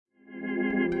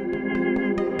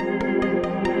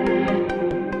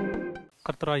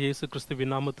கர்த்தராகிய இயேசு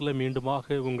கிறிஸ்துவின் நாமத்தில்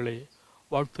மீண்டுமாக உங்களை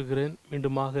வாழ்த்துகிறேன்.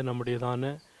 மீண்டுமாக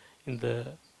நம்முடையதான இந்த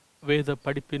வேத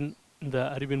படிப்பின் இந்த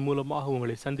அறிவின் மூலமாக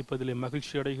உங்களை சந்திப்பதிலே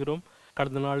மகிழ்ச்சி அடைகிறோம்.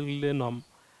 கடந்த நாளிலே நாம்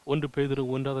 1 பேதுரு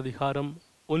 1வது அதிகாரம்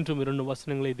 1-2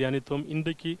 வசனங்களை தியானித்தோம்.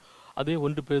 இன்றைக்கு அதே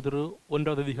 1 பேதுரு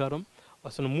 1வது அதிகாரம்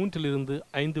வசனம் 3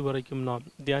 5 வரைக்கும் நாம்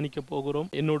தியானிக்க போகிறோம்.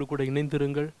 என்னோடு கூட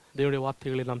இணைந்திருங்கள். தேவனுடைய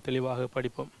வார்த்தைகளை நாம் தெளிவாக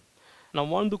படிப்போம்.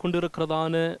 நாம் வாழ்ந்து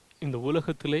கொண்டிருக்கிறதான இந்த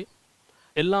உலகத்திலே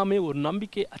எல்லாமே ஒரு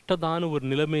நம்பிக்கை அற்றதான ஒரு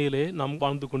நிலைமையிலே நாம்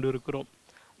வாழ்ந்து கொண்டிருக்கிறோம்.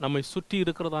 நம்மை சுற்றி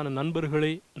இருக்கிறதான நண்பர்களை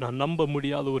நான் நம்ப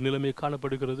முடியாத ஒரு நிலைமை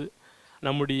காணப்படுகிறது.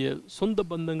 நம்முடைய சொந்த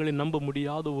பந்தங்களை நம்ப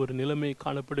முடியாத ஒரு நிலைமை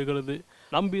காணப்படுகிறது.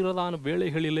 நம்புகிறதான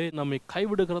வேலைகளிலே நம்மை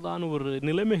கைவிடுகிறதான ஒரு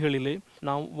நிலைமைகளிலே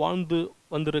நாம் வாழ்ந்து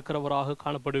வந்திருக்கிறவராக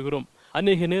காணப்படுகிறோம்.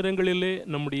 அநேக நேரங்களிலே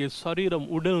நம்முடைய சரீரம்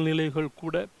உடல்நிலைகள்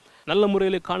கூட நல்ல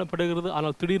முறையிலே காணப்படுகிறது.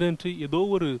 ஆனால் திடீரென்று ஏதோ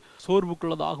ஒரு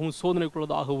சோர்வுக்குள்ளதாகவும்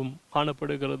சோதனைக்குள்ளதாகவும்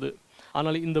காணப்படுகிறது.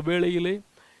 ஆனால் இந்த வேளையிலே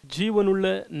ஜீவனுள்ள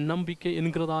நம்பிக்கை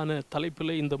என்கிறதான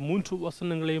தலைப்பிலே இந்த 3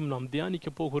 வசனங்களையும் நாம் தியானிக்க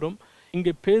போகிறோம்.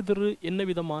 இங்கே பேதுரு என்ன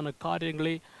விதமான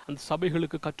காரியங்களை அந்த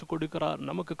சபைகளுக்கு கற்றுக் கொடுக்கிறார்,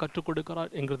 நமக்கு கற்றுக்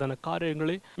கொடுக்கிறார் என்கிறதான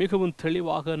காரியங்களை மிகவும்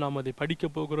தெளிவாக நாம் அதை படிக்க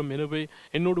போகிறோம். எனவே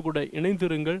என்னோடு கூட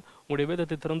இணைந்திருங்கள். உங்களுடைய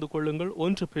வேதத்தை திறந்து கொள்ளுங்கள்.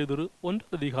 1 பேதுரு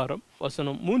 1வது அதிகாரம்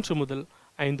வசனம் 3 முதல்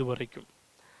 5 வரைக்கும்.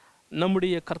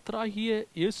 நம்முடைய கர்த்தராகிய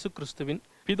இயேசு கிறிஸ்துவின்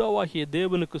பிதாவாகிய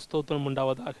தேவனுக்கு ஸ்தோத்திரம்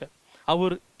உண்டாவதாக.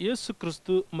 அவர் இயேசு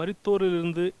கிறிஸ்து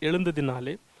மரித்தோரிலிருந்து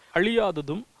எழுந்ததினாலே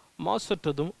அழியாததும்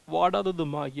மாசற்றதும்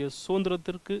வாடாததுமாகிய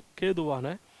சுதந்திரத்திற்கு கேதுவான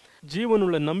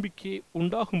ஜீவனுள்ள நம்பிக்கை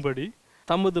உண்டாகும்படி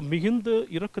தமது மிகுந்த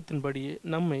இரக்கத்தின்படியே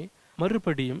நம்மை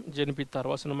மறுபடியும்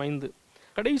ஜெனிப்பித்தார். வசனம் 5.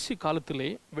 கடைசி காலத்திலே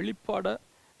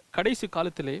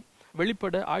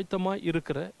வெளிப்பட ஆயத்தமாய்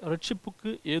இருக்கிற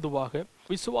இரட்சிப்புக்கு ஏதுவாக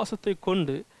விசுவாசத்தை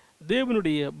கொண்டு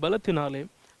தேவனுடைய பலத்தினாலே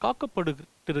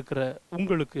காக்கப்பட்டிருக்கிற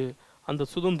உங்களுக்கு அந்த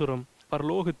சுதந்திரம்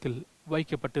பரலோகத்தில்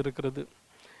வைக்கப்பட்டிருக்கிறது.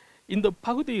 இந்த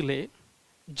பகுதியிலே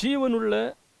ஜீவனுள்ள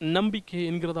நம்பிக்கை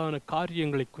என்கிறதான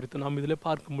காரியங்களை குறித்து நாம் இதில்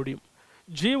பார்க்க முடியும்.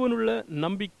 ஜீவனுள்ள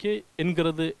நம்பிக்கை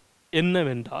என்கிறது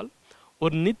என்னவென்றால்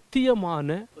ஒரு நித்தியமான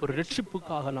ஒரு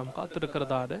ரட்சிப்புக்காக நாம்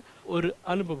காத்திருக்கிறதான ஒரு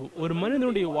அனுபவம். ஒரு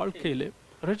மனிதனுடைய வாழ்க்கையிலே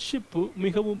ரட்சிப்பு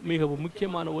மிகவும் மிகவும்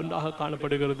முக்கியமான ஒன்றாக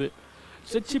காணப்படுகிறது.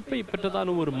 ரட்சிப்பை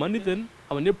பெற்றதான ஒரு மனிதன்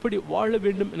அவன் எப்படி வாழ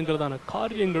வேண்டும் என்கிறதான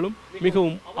காரியங்களும்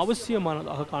மிகவும்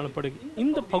அவசியமானதாக காணப்படுகிறது.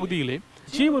 இந்த பகுதியிலே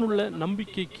ஜீவனுள்ள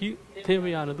நம்பிக்கைக்கு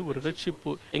தேவையானது ஒரு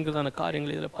ரட்சிப்பு என்கிறதான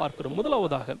காரியங்களை இதில் பார்க்கிறோம்.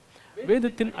 முதலாவதாக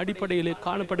வேதத்தின் அடிப்படையிலே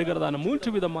காணப்படுகிறதான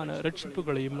 3 விதமான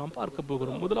ரட்சிப்புகளையும் நாம் பார்க்க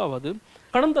போகிறோம். முதலாவது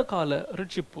கடந்த கால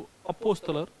ரட்சிப்பு.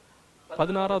 அப்போஸ்தலர்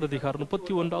 16வது அதிகாரம்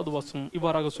 31வது வசனம்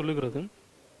இவ்வாறாக சொல்லுகிறது.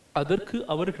 அதற்கு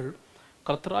அவர்கள்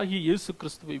கர்த்தராகிய இயேசு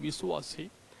கிறிஸ்துவை விசுவாசி,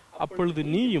 அப்பொழுது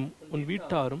நீயும் உன்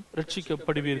வீட்டாரும்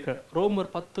ரட்சிக்கப்படுவீர்கள்.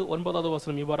 ரோமர் 10:9வது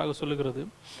வசனம் இவ்வாறாக சொல்லுகிறது.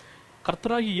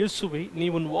 கர்த்தராகிய இயேசுவை நீ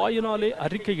உன் வாயினாலே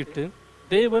அறிக்கையிட்டு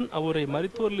தேவன் அவரை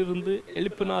மரித்தோரிலிருந்து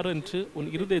எழுப்பினார் என்று உன்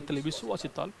இருதயத்தில்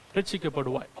விசுவாசித்தால்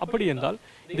ரட்சிக்கப்படுவாய். அப்படி என்றால்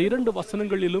இந்த 2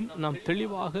 வசனங்களிலும் நாம்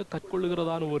தெளிவாக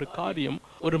கற்கொள்ளுகிறதான ஒரு காரியம்,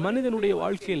 ஒரு மனிதனுடைய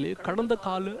வாழ்க்கையிலே கடந்த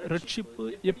கால ரட்சிப்பு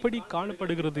எப்படி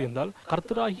காணப்படுகிறது என்றால்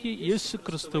கர்த்தராகிய இயேசு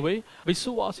கிறிஸ்துவை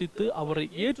விசுவாசித்து அவரை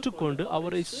ஏற்றுக்கொண்டு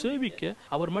அவரை சேவிக்க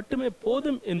அவர் மட்டுமே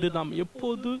போதும் என்று நாம்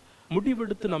எப்போது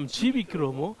முடிவெடுத்து நாம்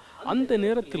ஜீவிக்கிறோமோ அந்த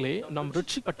நேரத்திலே நாம்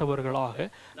ரட்சிக்கப்பட்டவர்களாக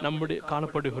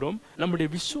காணப்படுகிறோம். நம்முடைய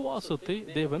விசுவாசத்தை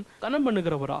தேவன் கனம்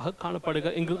பண்ணுகிறவராக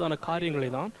காணப்படுகிற என்கிறதான காரியங்களை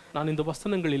தான் நான் இந்த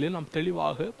வசனங்களிலே நாம்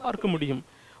தெளிவாக பார்க்க முடியும்.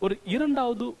 ஒரு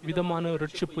 2வது விதமான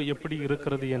ரட்சிப்பு எப்படி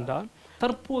இருக்கிறது என்றால்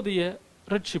தற்போதைய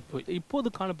ரட்சிப்பு. இப்போது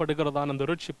காணப்படுகிறதான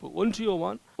அந்த ரட்சிப்பு 1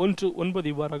 யோவான் 1:9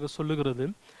 இவ்வாறாக சொல்லுகிறது.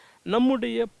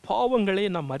 நம்முடைய பாவங்களை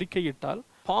நாம் அறிக்கையிட்டால்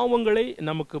பாவங்களை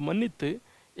நமக்கு மன்னித்து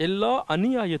எல்லா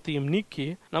அநியாயத்தையும் நீக்கி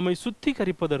நம்மை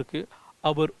சுத்திகரிப்பதற்கு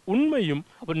அவர் உண்மையும்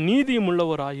அவர் நீதியும்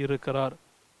உள்ளவராயிருக்கிறார்.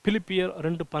 பிலிப்பியர்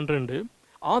 2:12.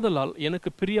 ஆதலால் எனக்கு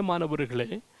பிரியமானவர்களே,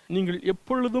 நீங்கள்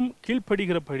எப்பொழுதும்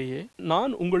கீழ்ப்படுகிறபடியே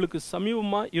நான் உங்களுக்கு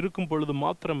சமீபமாய் இருக்கும் பொழுது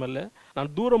மாத்திரமல்ல,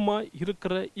 நான் தூரமாய்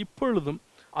இருக்கிற இப்பொழுதும்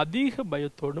அதிக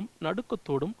பயத்தோடும்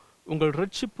நடுக்கத்தோடும் உங்கள்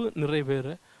ரட்சிப்பு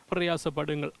நிறைவேற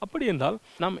பிரயாசப்படுங்கள். அப்படி என்றால்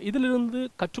நாம் இதிலிருந்து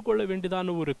கற்றுக்கொள்ள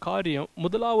வேண்டியதான ஒரு காரியம்,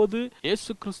 முதலாவது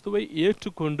இயேசு கிறிஸ்துவை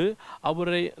ஏற்றுக்கொண்டு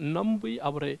அவரை நம்பி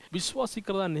அவரை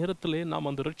விசுவாசிக்கிறதா நேரத்திலே நாம்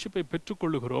அந்த ரட்சிப்பை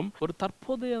பெற்றுக்கொள்ளுகிறோம். ஒரு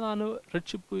தற்போதையதான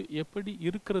ரட்சிப்பு எப்படி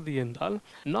இருக்கிறது என்றால்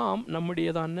நாம்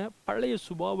நம்முடையதான பழைய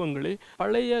சுபாவங்களை,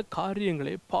 பழைய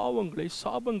காரியங்களை, பாவங்களை,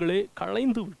 சாபங்களை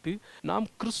களைந்து விட்டு நாம்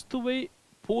கிறிஸ்துவை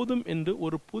போதும் என்று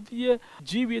ஒரு புதிய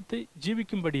ஜீவியத்தை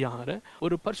ஜீவிக்கும்படியான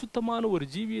ஒரு பரிசுத்தமான ஒரு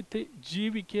ஜீவியத்தை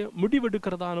ஜீவிக்க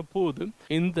முடிவெடுக்கிறதான போது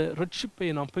இந்த ரட்சிப்பை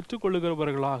நாம்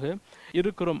பெற்றுக்கொள்ளுகிறவர்களாக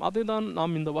இருக்கிறோம். அதை தான்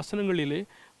நாம் இந்த வசனங்களிலே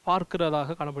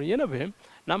பார்க்கிறதாக காணப்படும். எனவே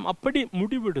நாம் அப்படி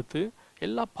முடிவெடுத்து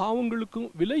எல்லா பாவங்களுக்கும்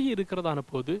விலகி இருக்கிறதான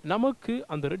போது நமக்கு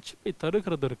அந்த ரட்சிப்பை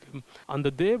தருகிறதற்கு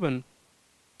அந்த தேவன்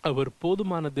அவர்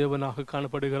போதுமான தேவனாக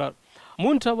காணப்படுகிறார்.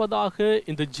 மூன்றாவதாக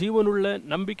இந்த ஜீவனுள்ள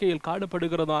நம்பிக்கையில்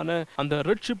காணப்படுகிறதான அந்த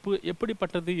ரட்சிப்பு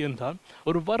எப்படிப்பட்டது என்றால்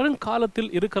ஒரு வருங்காலத்தில்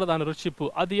இருக்கிறதான ரட்சிப்பு.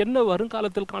 அது என்ன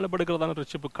வருங்காலத்தில் காணப்படுகிறதான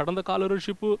ரட்சிப்பு? கடந்த கால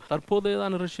ரட்சிப்பு,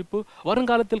 தற்போதையதான ரட்சிப்பு,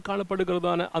 வருங்காலத்தில்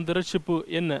காணப்படுகிறதான அந்த ரட்சிப்பு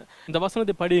என்ன? இந்த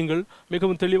வசனத்தை படியுங்கள்,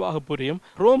 மிகவும் தெளிவாக புரியும்.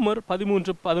 ரோமர்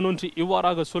 13:11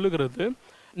 இவ்வாறாக சொல்லுகிறது,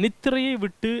 நித்திரையை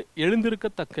விட்டு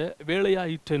எழுந்திருக்கத்தக்க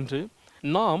வேளையாயிற்றென்று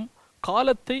நாம்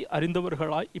காலத்தை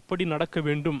அறிந்தவர்களாய் இப்படி நடக்க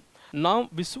வேண்டும். நாம்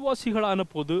விசுவாசிகளான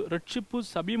போது ரட்சிப்பு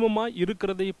சமீபமாய்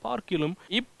இருக்கிறதை பார்க்கிலும்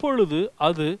இப்பொழுது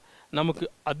அது நமக்கு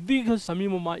அதிக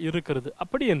சமீபமாய் இருக்கிறது.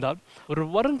 அப்படி என்றால் ஒரு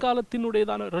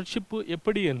வருங்காலத்தினுடையதான ரட்சிப்பு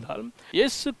எப்படி என்றால்,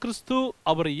 இயேசு கிறிஸ்து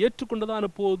அவரை ஏற்றுக்கொண்டதான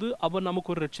போது அவர்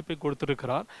நமக்கு ஒரு ரட்சிப்பை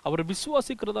கொடுத்திருக்கிறார். அவரை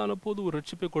விசுவாசிக்கிறதான போது ஒரு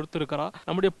ரட்சிப்பை கொடுத்திருக்கிறார்.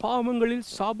 நம்முடைய பாவங்களில்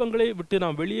சாபங்களை விட்டு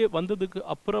நாம் வெளியே வந்ததுக்கு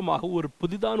அப்புறமாக ஒரு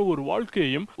புதிதான ஒரு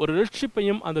வாழ்க்கையையும் ஒரு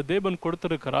ரட்சிப்பையும் அந்த தேவன்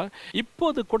கொடுத்திருக்கிறார்.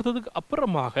 இப்போது கொடுத்ததுக்கு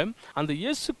அப்புறமாக அந்த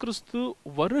இயேசு கிறிஸ்து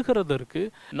வருகிறதற்கு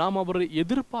நாம் அவரை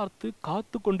எதிர்பார்த்து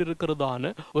காத்து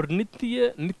கொண்டிருக்கிறதான ஒரு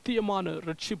நித்தியமான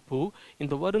ரட்சிப்பு,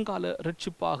 இந்த வருங்கால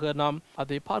ரட்சிப்பாக நாம்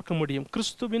அதை பார்க்க முடியும்.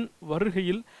 கிறிஸ்துவின்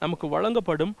வருகையில் நமக்கு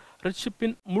வழங்கப்படும்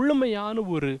ரட்சிப்பின் முழுமையான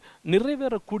ஒரு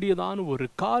நிறைவேறக்கூடியதான ஒரு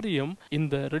காரியம்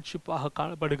இந்த ரட்சிப்பாக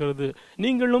காணப்படுகிறது.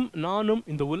 நீங்களும் நானும்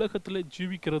இந்த உலகத்திலே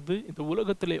ஜீவிக்கிறது, இந்த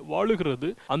உலகத்திலே வாழுகிறது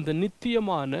அந்த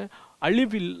நித்தியமான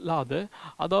அழிவில்லாத,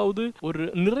 அதாவது ஒரு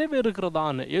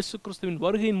நிறைவேறுகிறதான இயேசு கிறிஸ்துவின்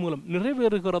வருகையின் மூலம்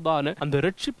நிறைவேறுகிறதான அந்த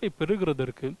ரட்சிப்பை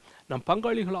பெறுகிறதற்கு நாம்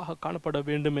பங்காளிகளாக காணப்பட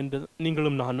வேண்டும் என்று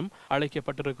நீங்களும் நானும்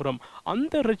அழைக்கப்பட்டிருக்கிறோம்.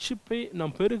 அந்த ரட்சிப்பை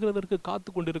நாம் பெறுகிறதற்கு காத்து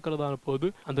கொண்டிருக்கிறதான போது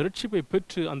அந்த ரட்சிப்பை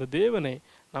பெற்று அந்த தேவனை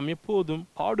நாம் எப்போதும்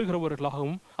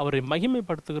பாடுகிறவர்களாகவும் அவரை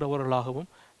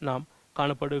மகிமைப்படுத்துகிறவர்களாகவும் நாம்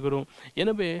காணப்படுகிறோம்.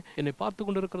 எனவே என்னை பார்த்து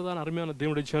கொண்டிருக்கிறதான அருமையான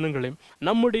தேவனுடைய ஜனங்களே,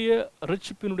 நம்முடைய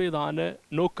ரட்சிப்பினுடையதான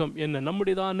நோக்கம் என்ன?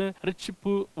 நம்முடையதான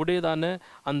ரட்சிப்பு உடையதான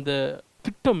அந்த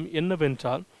திட்டம்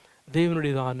என்னவென்றால்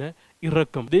தேவனுடையதான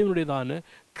இரக்கம், தேவனுடையதான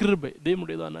கிருபை,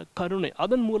 தேவனுடையதான கருணை.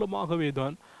 அதன் மூலமாகவே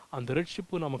தான் அந்த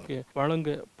ரட்சிப்பு நமக்கு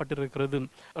வழங்கப்பட்டிருக்கிறது.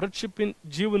 ரட்சிப்பின்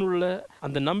ஜீவனுள்ள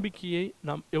அந்த நம்பிக்கையை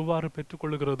நாம் எவ்வாறு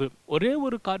பெற்றுக்கொள்கிறது? ஒரே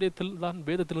ஒரு காரியத்தில் தான்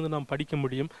வேதத்திலிருந்து நாம் படிக்க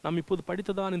முடியும். நாம் இப்போது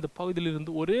படித்ததான் இந்த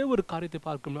பகுதியிலிருந்து ஒரே ஒரு காரியத்தை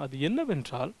பார்க்க முடியும். அது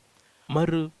என்னவென்றால்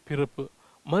மறுபிறப்பு.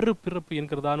 மறுபிறப்பு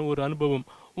என்கிறதான ஒரு அனுபவம்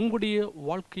உங்களுடைய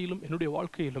வாழ்க்கையிலும் என்னுடைய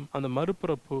வாழ்க்கையிலும் அந்த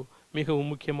மறுபிறப்பு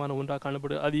மிகவும் முக்கியமான ஒன்றாக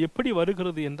காணப்படுது. அது எப்படி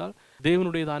வருகிறது என்றால்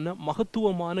தேவனுடையதான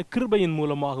மகத்துவமான கிருபையின்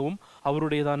மூலமாகவும்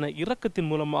அவருடையதான இரக்கத்தின்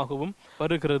மூலமாகவும்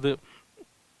வருகிறது.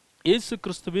 இயேசு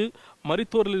கிறிஸ்துவு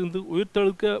மரித்தோரிலிருந்து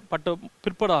உயிர்த்தெழுக்கப்பட்ட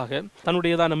பிற்படாக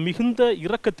தன்னுடையதான மிகுந்த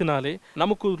இரக்கத்தினாலே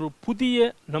நமக்கு ஒரு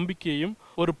புதிய நம்பிக்கையும்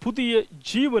ஒரு புதிய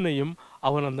ஜீவனையும்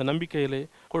அவன் அந்த நம்பிக்கையிலே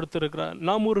கொடுத்திருக்கிறார்.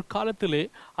 நாம் ஒரு காலத்திலே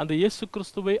அந்த இயேசு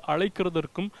கிறிஸ்துவை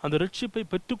அழைக்கிறதற்கும் அந்த ரட்சிப்பை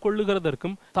பெற்றுக்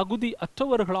கொள்ளுகிறதற்கும் தகுதி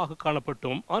அற்றவர்களாக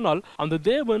காணப்பட்டோம். ஆனால் அந்த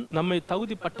தேவன் நம்மை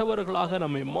தகுதிப்பட்டவர்களாக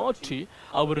நம்மை மாற்றி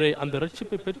அவரை அந்த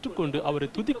ரட்சிப்பை பெற்றுக்கொண்டு அவரை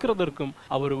துதிக்கிறதற்கும்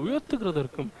அவரை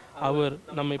உயர்த்துகிறதற்கும் அவர்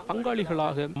நம்மை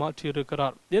பங்காளிகளாக மாற்றி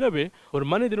இருக்கிறார். எனவே ஒரு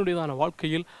மனிதனுடையதான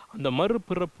வாழ்க்கையில் அந்த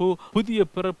மறுபிறப்பு, புதிய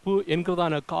பிறப்பு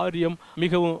என்கிறதான காரியம்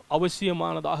மிகவும்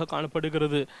அவசியமானதாக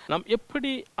காணப்படுகிறது. நாம்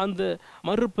எப்படி அந்த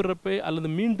மறுபிறப்பை அல்லது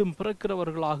மீண்டும்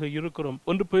பிறக்கிறவர்களாக இருக்கிறோம்?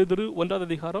 1 பேதுரு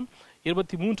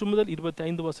 1:23 முதல்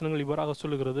 25 வசனங்கள் இவ்வாறாக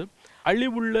சொல்லுகிறது,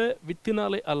 அழிவுள்ள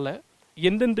வித்தினாலே அல்ல,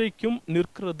 என்றென்றைக்கும்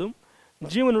நிற்கிறதும்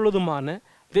ஜீவனுள்ளதுமான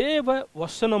தேவ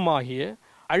வசனமாகிய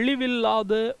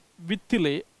அழிவில்லாத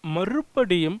வித்திலே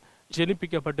மறுபடியும்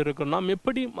ஜெனிப்பிக்கப்பட்டிருக்கிறோம். நாம்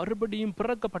எப்படி மறுபடியும்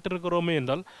பிறக்கப்பட்டிருக்கிறோமே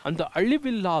என்றால் அந்த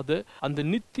அழிவில்லாத அந்த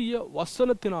நித்திய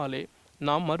வசனத்தினாலே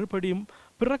நாம் மறுபடியும்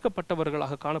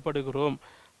பிறக்கப்பட்டவர்களாக காணப்படுகிறோம்.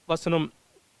 வசனம்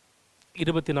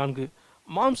 24,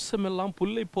 மாம்சமெல்லாம்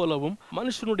புல்லை போலவும்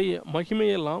மனுஷனுடைய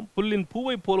மகிமையெல்லாம் புல்லின்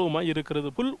பூவை போலவுமாய் இருக்கிறது.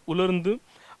 புல் உலர்ந்து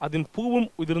அதன் பூவும்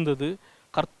உதிர்ந்தது,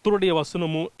 கர்த்தருடைய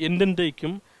வசனமோ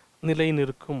என்றென்றைக்கும் நிலை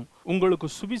நிற்கும். உங்களுக்கு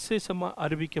சுவிசேஷமாக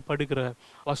அறிவிக்கப்படுகிற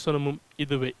வசனமும்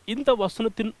இதுவே. இந்த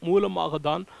வசனத்தின் மூலமாக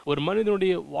தான் ஒரு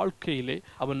மனிதனுடைய வாழ்க்கையிலே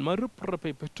அவன்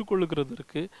மறுபிறப்பை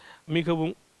பெற்றுக்கொள்ளுகிறதற்கு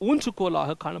மிகவும்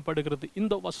ஊன்றுகோலாக காணப்படுகிறது.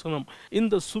 இந்த வசனம்,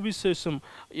 இந்த சுவிசேஷம்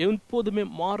எப்போதுமே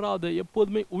மாறாத,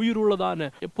 எப்போதுமே உயிருள்ளதான,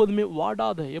 எப்போதுமே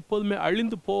வாடாத, எப்போதுமே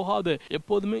அழிந்து போகாத,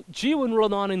 எப்போதுமே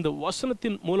ஜீவனுள்ளதான இந்த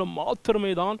வசனத்தின் மூலம்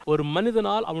மாத்திரமே தான் ஒரு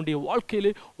மனிதனால் அவனுடைய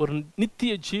வாழ்க்கையிலே ஒரு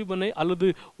நித்திய ஜீவனை அல்லது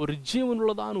ஒரு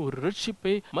ஜீவனுள்ளதான ஒரு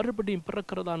ரட்சிப்பை மறுபடியும்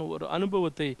பிறக்கிறதான ஒரு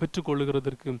அனுபவத்தை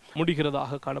பெற்றுக்கொள்ளுகிறதற்கு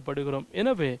முடிகிறதாக காணப்படுகிறோம்.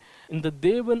 எனவே இந்த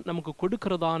தேவன் நமக்கு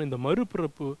கொடுக்கிறதான இந்த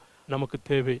மறுபிறப்பு நமக்கு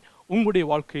தேவை. உங்களுடைய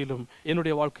வாழ்க்கையிலும்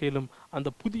என்னுடைய வாழ்க்கையிலும் அந்த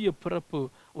புதிய பிறப்பு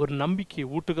ஒரு நம்பிக்கை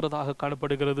ஊட்டுகிறதாக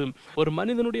காணப்படுகிறது. ஒரு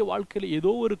மனிதனுடைய வாழ்க்கையில்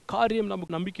ஏதோ ஒரு காரியம்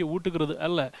நமக்கு நம்பிக்கை ஊட்டுகிறது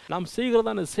அல்ல, நாம்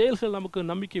செய்கிறதான செயல்கள் நமக்கு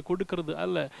நம்பிக்கை கொடுக்கிறது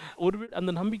அல்ல. ஒரு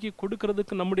அந்த நம்பிக்கை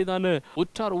கொடுக்கிறதுக்கு நம்முடையதான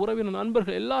உற்றார் உறவினர்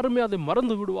நண்பர்கள் எல்லாருமே அதை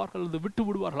மறந்து விடுவார்கள், அதை விட்டு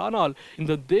விடுவார்கள். ஆனால்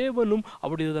இந்த தேவனும்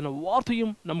அவருடையதான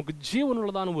வார்த்தையும் நமக்கு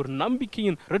ஜீவனுள்ளதான ஒரு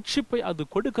நம்பிக்கையின் ரட்சிப்பை அது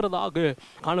கொடுக்கிறதாக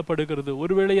காணப்படுகிறது.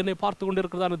 ஒருவேளை என்னை பார்த்து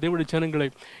கொண்டிருக்கிறதான தேவனுடைய ஜனங்களை,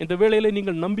 இந்த வேளையிலே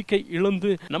நீங்கள் நம்பிக்கை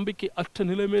இழந்து நம்பிக்கை அற்ற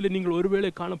நிலைமையிலே நீங்கள் ஒருவேளை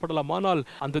காணப்படலாம். ஆனால்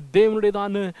அந்த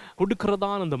தேவனுடையதான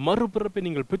கொடுக்கிறதான அந்த மறுபிறப்பை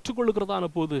நீங்கள் பெற்றுக்கொள்ளுகிறதான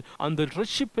போது அந்த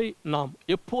ரட்சிப்பை நாம்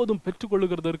எப்போதும்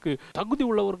பெற்றுக்கொள்ளுகிறதற்கு தகுதி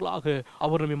உள்ளவர்களாக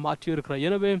அவர் நம்மை மாற்றி இருக்கிறார்.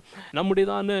 எனவே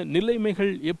நம்முடையதான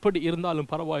நிலைமைகள் எப்படி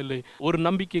இருந்தாலும் பரவாயில்லை, ஒரு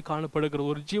நம்பிக்கை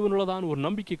காணப்படுகிறது, ஒரு ஜீவனுள்ளதான ஒரு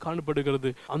நம்பிக்கை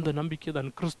காணப்படுகிறது. அந்த நம்பிக்கை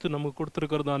தான் கிறிஸ்து நமக்கு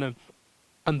கொடுத்திருக்கிறதான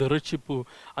அந்த ரட்சிப்பு.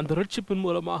 அந்த ரட்சிப்பின்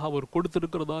மூலமாக அவர்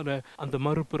கொடுத்திருக்கிறதான அந்த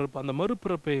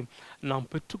மறுபிறப்பை நாம்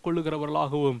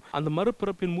பெற்றுக்கொள்ளுகிறவர்களாகவும் அந்த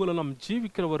மறுபிறப்பின் மூலம் நாம்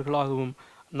ஜீவிக்கிறவர்களாகவும்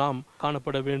நாம்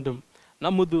காணப்பட வேண்டும்.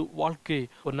 நமது வாழ்க்கை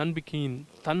ஒரு நம்பிக்கையின்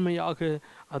தன்மையாக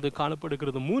அது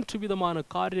காணப்படுகிறது. 3 விதமான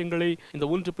காரியங்களை இந்த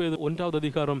 1 பேதுரு 1வது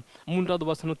அதிகாரம் 3வது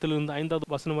வசனத்திலிருந்து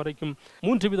 5வது வசனம் வரைக்கும்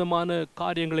 3 விதமான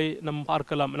காரியங்களை நாம்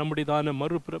பார்க்கலாம். நம்முடையதான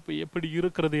மறுபிறப்பு எப்படி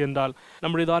இருக்கிறது என்றால்,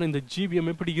 நம்முடையதான இந்த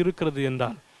ஜீவியம் எப்படி இருக்கிறது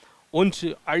என்றால், 1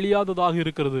 அழியாததாக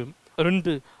இருக்கிறது,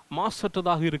 2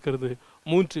 மாசற்றதாக இருக்கிறது,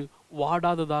 3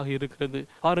 வாடாததாக இருக்கிறது.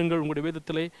 பாருங்கள், உங்களுடைய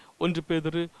வேதத்திலே 1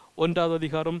 பேதுரு 1வது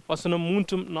அதிகாரம் வசனம்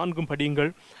 3, 4 படியுங்கள்.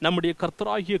 நம்முடைய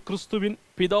கர்த்தராகிய கிறிஸ்துவின்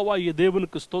பிதாவாகிய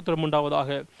தேவனுக்கு ஸ்தோத்திரம்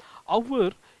உண்டாவதாக.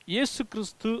 அவர் இயேசு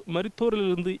கிறிஸ்து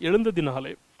மரித்தோரிலிருந்து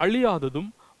எழுந்ததினாலே அழியாததும்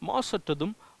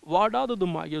மாசற்றதும்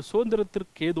வாடாததுமாகிய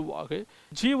சுதந்திரத்திற்கு ஏதுவாக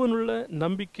ஜீவனுள்ள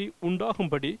நம்பிக்கை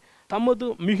உண்டாகும்படி தமது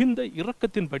மிகுந்த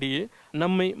இரக்கத்தின்படியே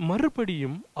நம்மை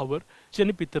மறுபடியும் அவர்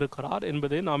ஜெனிப்பித்திருக்கிறார்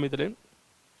என்பதை நாம் இதில்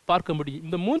பார்க்க முடியும்.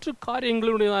 இந்த 3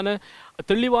 காரியங்களுடையதான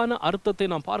தெளிவான அர்த்தத்தை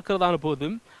நாம் பார்க்கிறதான போது,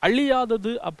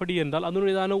 அழியாதது அப்படி என்றால்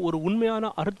அதனுடையதான ஒரு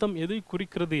உண்மையான அர்த்தம் எதை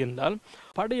குறிக்கிறது என்றால்,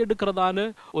 படையெடுக்கிறதான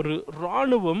ஒரு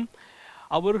இராணுவம்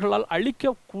அவர்களால்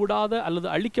அழிக்கக்கூடாத அல்லது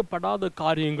அழிக்கப்படாத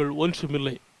காரியங்கள்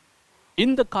ஒன்றுமில்லை.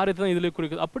 இந்த காரியத்தை தான் இதில்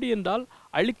குறிக்கிறது. அப்படி என்றால்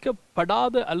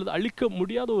அழிக்கப்படாத அல்லது அழிக்க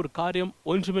முடியாத ஒரு காரியம்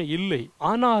ஒன்றுமே இல்லை.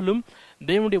 ஆனாலும்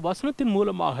தேவனுடைய வசனத்தின்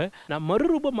மூலமாக நாம்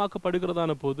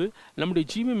மறுரூபமாக்கப்படுகிறதான போது நம்முடைய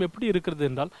ஜீவியம் எப்படி இருக்கிறது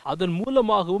என்றால் அதன்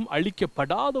மூலமாகவும்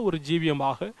அழிக்கப்படாத ஒரு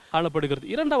ஜீவியமாக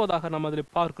காணப்படுகிறது. இரண்டாவதாக நாம்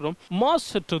அதில் பார்க்கிறோம்,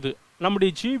 மாசற்றது.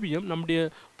 நம்முடைய ஜீவியம், நம்முடைய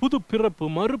புது பிறப்பு,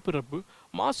 மறுபிறப்பு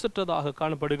மாசற்றதாக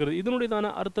காணப்படுகிறது. இதனுடையதான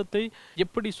அர்த்தத்தை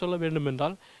எப்படி சொல்ல வேண்டும்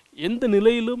என்றால், எந்த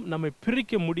நிலையிலும் நம்மை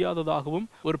பிரிக்க முடியாததாகவும்,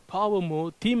 ஒரு பாவமோ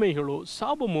தீமைகளோ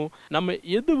சாபமோ நம்மை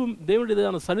எதுவும்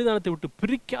தேவனுடையதான சன்னிதானத்தை விட்டு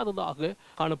பிரிக்காததாக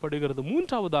காணப்படுகிறது.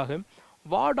 மூன்றாவதாக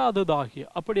வாடாததாகிய.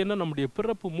 அப்படி என்ன நம்முடைய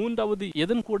பிறப்பு மூன்றாவது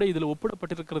எதன் கூட இதில்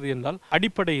ஒப்பிடப்பட்டிருக்கிறது என்றால்,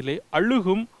 அடிப்படையிலே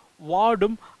அழுகும்,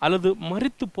 வாடும் அல்லது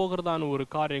மரித்து போகிறதான ஒரு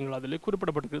காரியங்கள் அதில்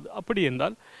குறிப்பிடப்பட்டிருக்கிறது. அப்படி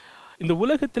என்றால் இந்த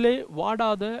உலகத்திலே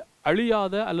வாடாத,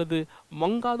 அழியாத அல்லது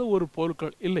மங்காத ஒரு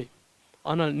பொருட்கள் இல்லை.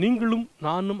 ஆனால் நீங்களும்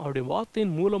நானும் அவருடைய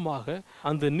வார்த்தையின் மூலமாக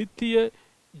அந்த நித்திய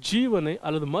ஜீவனை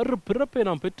அல்லது மறுபிறப்பை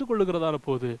நாம் பெற்றுக்கொள்ளுகிறதான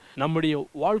போது நம்முடைய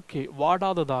வாழ்க்கை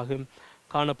வாடாததாக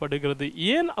காணப்படுகிறது.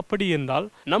 ஏன் அப்படி என்றால்,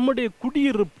 நம்முடைய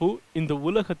குடியிருப்பு இந்த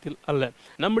உலகத்தில் அல்ல,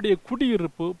 நம்முடைய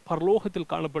குடியிருப்பு பரலோகத்தில்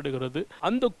காணப்படுகிறது.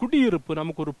 அந்த குடியிருப்பு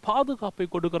நமக்கு ஒரு பாதுகாப்பை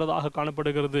கொடுக்கிறதாக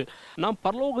காணப்படுகிறது. நாம்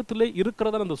பரலோகத்திலே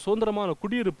இருக்கிறதான அந்த சுதந்திரமான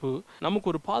குடியிருப்பு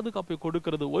நமக்கு ஒரு பாதுகாப்பை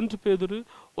கொடுக்கிறது. 1 பேதுரு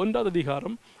 1வது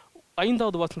அதிகாரம்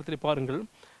 5வது வசனத்திலே பாருங்கள்,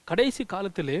 கடைசி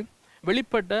காலத்திலே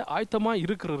வெளிப்பட்ட ஆயத்தமாய்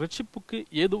இருக்கிற ரட்சிப்புக்கு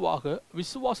ஏதுவாக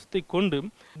விசுவாசத்தை கொண்டு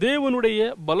தேவனுடைய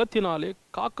பலத்தினாலே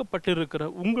காக்கப்பட்டிருக்கிற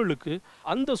உங்களுக்கு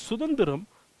அந்த சுதந்திரம்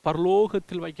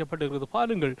பரலோகத்தில் வைக்கப்பட்டிருக்கிறது.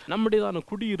 பாருங்கள், நம்முடையதான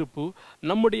குடியிருப்பு,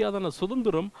 நம்முடையதான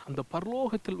சுதந்திரம் அந்த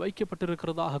பரலோகத்தில்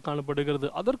வைக்கப்பட்டிருக்கிறதாக காணப்படுகிறது.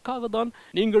 அதற்காக தான்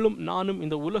நீங்களும் நானும்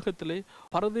இந்த உலகத்திலே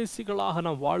பரதேசிகளாக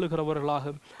நாம்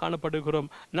வாழுகிறவர்களாக காணப்படுகிறோம்.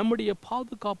 நம்முடைய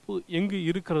பாதுகாப்பு எங்கு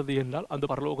இருக்கிறது என்றால் அந்த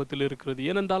பரலோகத்தில் இருக்கிறது.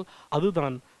 ஏனென்றால்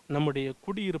அதுதான் நம்முடைய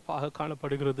குடியிருப்பாக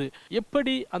காணப்படுகிறது.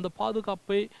 எப்படி அந்த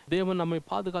பாதுகாப்பை தேவன் நம்மை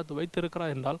பாதுகாத்து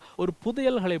வைத்திருக்கிறார் என்றால், ஒரு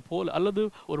புதையல்களை போல அல்லது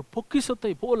ஒரு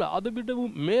பொக்கிஷத்தை போல அதை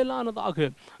விடவும் மேலானதாக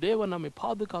தேவன் நம்மை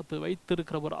பாதுகாத்து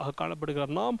வைத்திருக்கிறவராக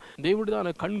காணப்படுகிறார். நாம்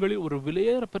தேவனுடையதான கண்களில் ஒரு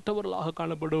விலையேற பெற்றவர்களாக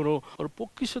காணப்படுகிறோம், ஒரு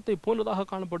பொக்கிஷத்தை போன்றதாக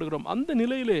காணப்படுகிறோம். அந்த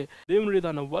நிலையிலே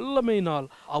தேவனுடையதான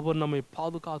வல்லமையினால் அவர் நம்மை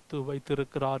பாதுகாத்து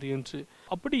வைத்திருக்கிறார் என்று.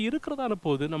 அப்படி இருக்கிறதான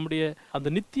போது நம்முடைய அந்த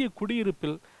நித்திய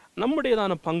குடியிருப்பில்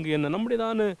நம்முடையதான பங்கு என்ன,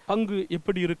 நம்முடையதான பங்கு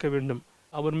எப்படி இருக்க வேண்டும்?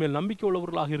 அவர் மேல் நம்பிக்கை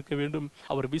உள்ளவர்களாக இருக்க வேண்டும்,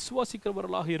 அவர்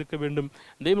விசுவாசிக்கிறவர்களாக இருக்க வேண்டும்,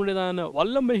 தேவனுடையதான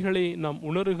வல்லமைகளை நாம்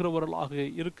உணர்கிறவர்களாக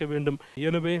இருக்க வேண்டும்.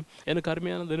 எனவே எனக்கு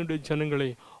அருமையான என்னுடைய ஜனங்களே,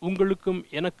 உங்களுக்கும்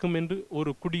எனக்கும் என்று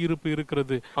ஒரு குடியிருப்பு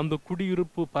இருக்கிறது. அந்த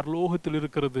குடியிருப்பு பரலோகத்தில்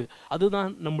இருக்கிறது.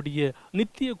 அதுதான் நம்முடைய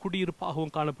நித்திய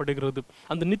குடியிருப்பாகவும் காணப்படுகிறது.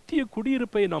 அந்த நித்திய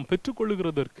குடியிருப்பை நாம்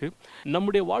பெற்றுக்கொள்ளுகிறதற்கு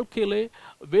நம்முடைய வாழ்க்கையிலே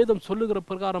வேதம் சொல்லுகிற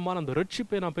பிரகாரமான அந்த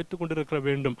ரட்சிப்பை நாம் பெற்றுக்கொண்டிருக்க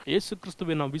வேண்டும். இயேசு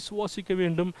கிறிஸ்துவை நாம் விசுவாசிக்க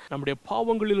வேண்டும். நம்முடைய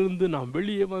பாவங்களிலிருந்து நாம்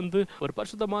வெளியே வந்து ஒரு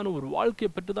பரிசுத்தமான ஒரு வாழ்க்கையை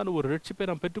பெற்றுதான் ஒரு ரட்சிப்பை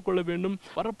நாம் பெற்றுக்கொள்ள வேண்டும்.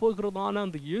 வரப்போகிறதான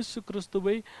அந்த இயேசு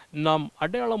கிறிஸ்துவை நாம்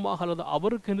அடையாளமாக அல்லது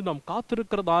அவருக்கு என்று நாம்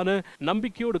காத்திருக்கிறதான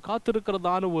நம்பிக்கையோடு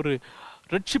காத்திருக்கிறதான ஒரு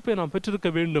ரட்சிப்பை நாம் பெற்றிருக்க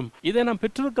வேண்டும். இதை நாம்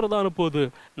பெற்றிருக்கிறதான போது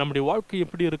நம்முடைய வாழ்க்கை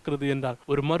எப்படி இருக்கிறது என்றால்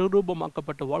ஒரு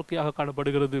மறுரூபமாக்கப்பட்ட வாழ்க்கையாக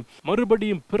காணப்படுகிறது.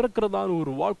 மறுபடியும் பிறக்கிறதான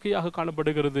ஒரு வாழ்க்கையாக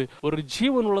காணப்படுகிறது. ஒரு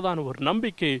ஜீவன் உள்ளதான ஒரு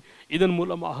நம்பிக்கை இதன்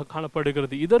மூலமாக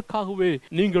காணப்படுகிறது. இதற்காகவே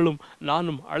நீங்களும்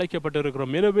நானும்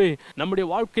அழைக்கப்பட்டிருக்கிறோம். எனவே நம்முடைய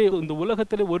வாழ்க்கை இந்த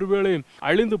உலகத்திலே ஒருவேளை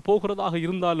அழிந்து போகிறதாக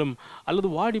இருந்தாலும்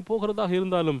அல்லது வாடி போகிறதாக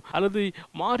இருந்தாலும் அல்லது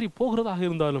மாறி போகிறதாக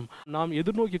இருந்தாலும் நாம்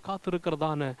எதிர்நோக்கி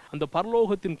காத்திருக்கிறதான அந்த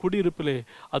பரலோகத்தின் குடியிருப்பிலே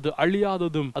அது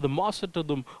அழியாததும் அது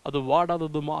மாசற்றதும் அது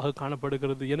வாடாததுமாக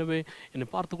காணப்படுகிறது. எனவே என்னை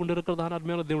பார்த்து கொண்டிருக்கிறதான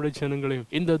அருமையான தேவனுடைய ஜனங்களே,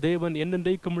 இந்த தேவன்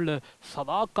என்னென்றைக்கும் உள்ள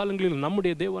சதா காலங்களில்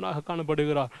நம்முடைய தேவனாக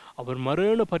காணப்படுகிறார். அவர்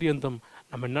மரண பரியந்தம்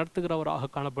நம்மை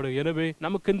நடத்துகிறவராக காணப்படுகிறார். எனவே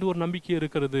நமக்கென்று ஒரு நம்பிக்கை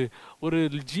இருக்கிறது, ஒரு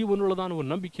ஜீவனுள்ளதான ஒரு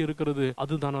நம்பிக்கை இருக்கிறது.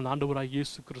 அதுதான் அந்த ஆண்டவராகிய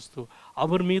இயேசு கிறிஸ்து.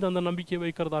 அவர் மீது அந்த நம்பிக்கை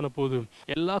வைக்கிறதான போது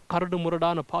எல்லா கரடு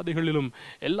முரடான பாதைகளிலும்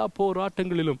எல்லா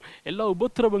போராட்டங்களிலும் எல்லா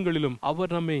உபத்திரவங்களிலும்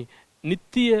அவர் நம்மை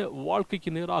நித்திய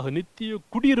வாழ்க்கைக்கு நேராக நித்திய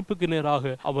குடியிருப்புக்கு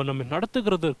நேராக அவர் நம்மை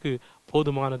நடத்துகிறதற்கு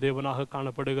போதுமான தேவனாக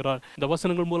காணப்படுகிறார். இந்த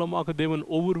வசனங்கள் மூலமாக தேவன்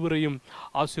ஒவ்வொருவரையும்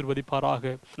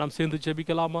ஆசீர்வதிப்பாராக. நாம் சேர்ந்து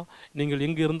ஜெபிக்கலாமா? நீங்கள்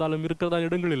எங்கு இருந்தாலும் இருக்கிறதா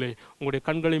இடங்களிலே உங்களுடைய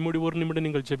கண்களை மூடி ஒரு நிமிடம்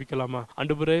நீங்கள் ஜெபிக்கலாமா?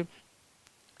 ஆண்டவரே,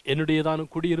 என்னுடையதான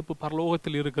குடியிருப்பு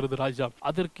பரலோகத்தில் இருக்கிறது ராஜா.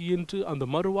 அதற்கு என்று அந்த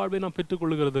மறுவாழ்வை நாம்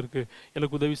பெற்றுக்கொள்கிறதற்கு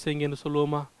எனக்கு உதவி செய்யுங்க என்று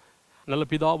சொல்லுவோமா? நல்ல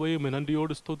பிதாவை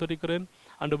நன்றியோடு ஸ்தோத்தரிக்கிறேன்.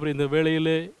 ஆண்டவரே, இந்த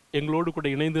வேளையிலே எங்களோடு கூட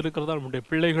இணைந்து இருக்கிறதா நம்முடைய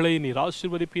பிள்ளைகளை நீர்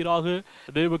ஆசீர்வதிப்பீராக.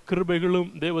 தேவ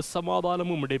கிருபைகளும் தேவ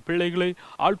சமாதானமும் நம்முடைய பிள்ளைகளை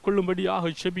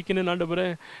ஆட்கொள்ளும்படியாக ஜெபிக்கிறேன். ஆண்டவரே,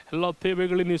 எல்லா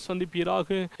தேவைகளையும் நீ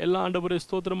சந்திப்பீராக. எல்லா ஆண்டவரே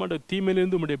ஸ்தோத்திரம்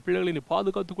தீமையிலிருந்து நம்முடைய பிள்ளைகளை நீ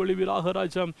பாதுகாத்துக் கொள்வீராக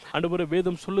ராஜா. ஆண்டவரே,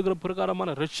 வேதம் சொல்லுகிற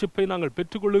பிரகாரமான ரட்சிப்பை நாங்கள்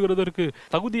பெற்றுக்கொள்ளுகிறதற்கு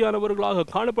தகுதியானவர்களாக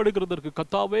காணப்படுகிறதற்கு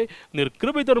கர்த்தாவே நீர்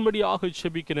கிருபை தரும்படியாக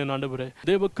ஜெபிக்கிறேன். ஆண்டவரே,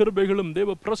 தேவ கிருபைகளும்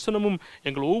தேவ பிரசனமும்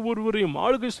எங்கள் ஒவ்வொருவரையும்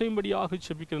ஆளுகை செய்யும்படியாக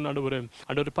ஜெபிக்கிறேன். ஆண்டவரே,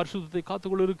 ஆண்டவரே பரிசுத்தத்தை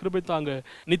காத்துக்கொள்ள கிருபை தாங்க.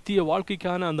 நித்திய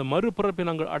வாழ்க்கைக்கான அந்த மறுபிறப்பை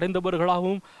நாங்கள்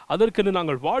அடைந்தவர்களாகவும் அதற்கென்று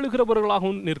நாங்கள்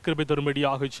வாழுகிறவர்களாகவும் நீர் கிருபை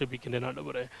தரும்படியாக ஜெபிக்கிறேன்.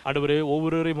 ஆண்டவரே, ஆண்டவரே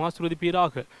ஒவ்வொருவரையும்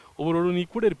ஆசீர்வதிப்பீராக, ஒவ்வொருவரும் நீ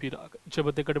கூட இருப்பீராக.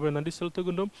 ஜெபத்தை கடுமையாக நன்றி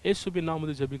செலுத்துகின்றோம். இயேசுவின்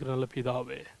நாமத்தில் ஜெபிக்கிற நல்ல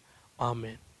பிதாவே,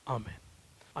 ஆமென், ஆமென்.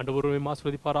 ஆண்டவரை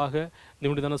ஆசீர்வதிப்பாராக.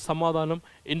 நம்முடைய சமாதானம்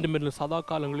இன்றும் சதா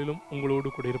காலங்களிலும்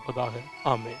உங்களோடு கூட இருப்பதாக.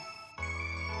 ஆமென்.